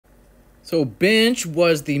So bench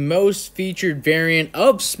was the most featured variant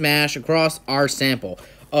of smash across our sample.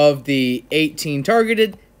 Of the 18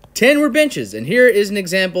 targeted, 10 were benches. And here is an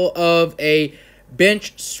example of a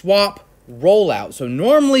bench swap rollout. So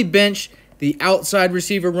normally bench, the outside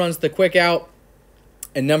receiver runs the quick out,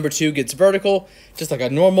 and number 2 gets vertical, just like a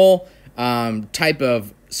normal type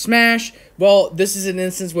of smash. Well, this is an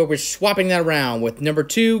instance where we're swapping that around with number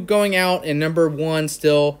 2 going out and number 1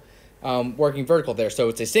 still working vertical there. So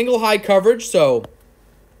it's a single high coverage. So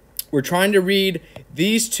we're trying to read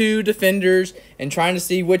these 2 defenders and trying to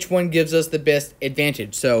see which one gives us the best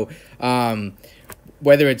advantage. So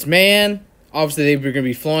whether it's man, obviously they're going to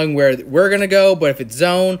be flowing where we're going to go. But if it's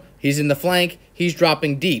zone, he's in the flank, he's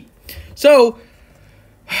dropping deep. So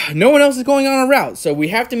no one else is going on a route. So we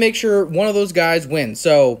have to make sure one of those guys wins.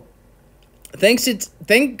 So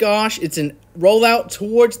thank gosh it's a rollout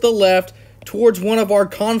towards the left, towards one of our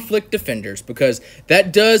conflict defenders, because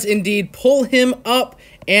that does indeed pull him up,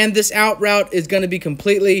 and this out route is going to be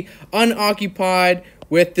completely unoccupied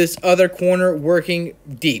with this other corner working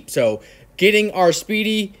deep. So getting our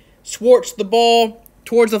speedy Schwartz the ball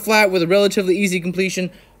towards the flat with a relatively easy completion,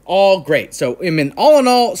 all great. So, I mean, all in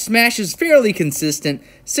all, smash is fairly consistent.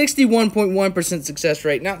 61.1% success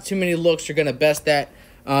rate. Not too many looks are going to best that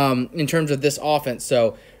in terms of this offense.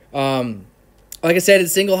 So, like I said,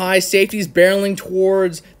 it's single high. Safety's barreling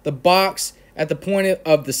towards the box at the point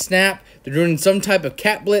of the snap. They're doing some type of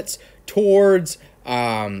cat blitz towards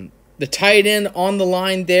the tight end on the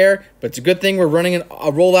line there. But it's a good thing we're running a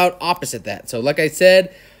rollout opposite that. So, like I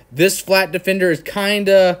said, this flat defender is kind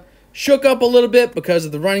of shook up a little bit because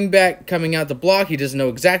of the running back coming out to block. He doesn't know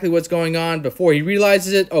exactly what's going on before he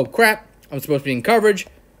realizes it. Oh, crap, I'm supposed to be in coverage.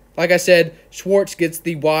 Like I said, Schwartz gets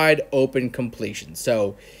the wide open completion.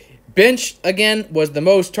 So, bench, again, was the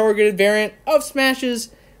most targeted variant of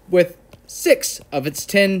smashes with 6 of its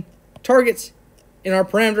 10 targets in our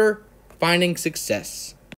parameter finding success.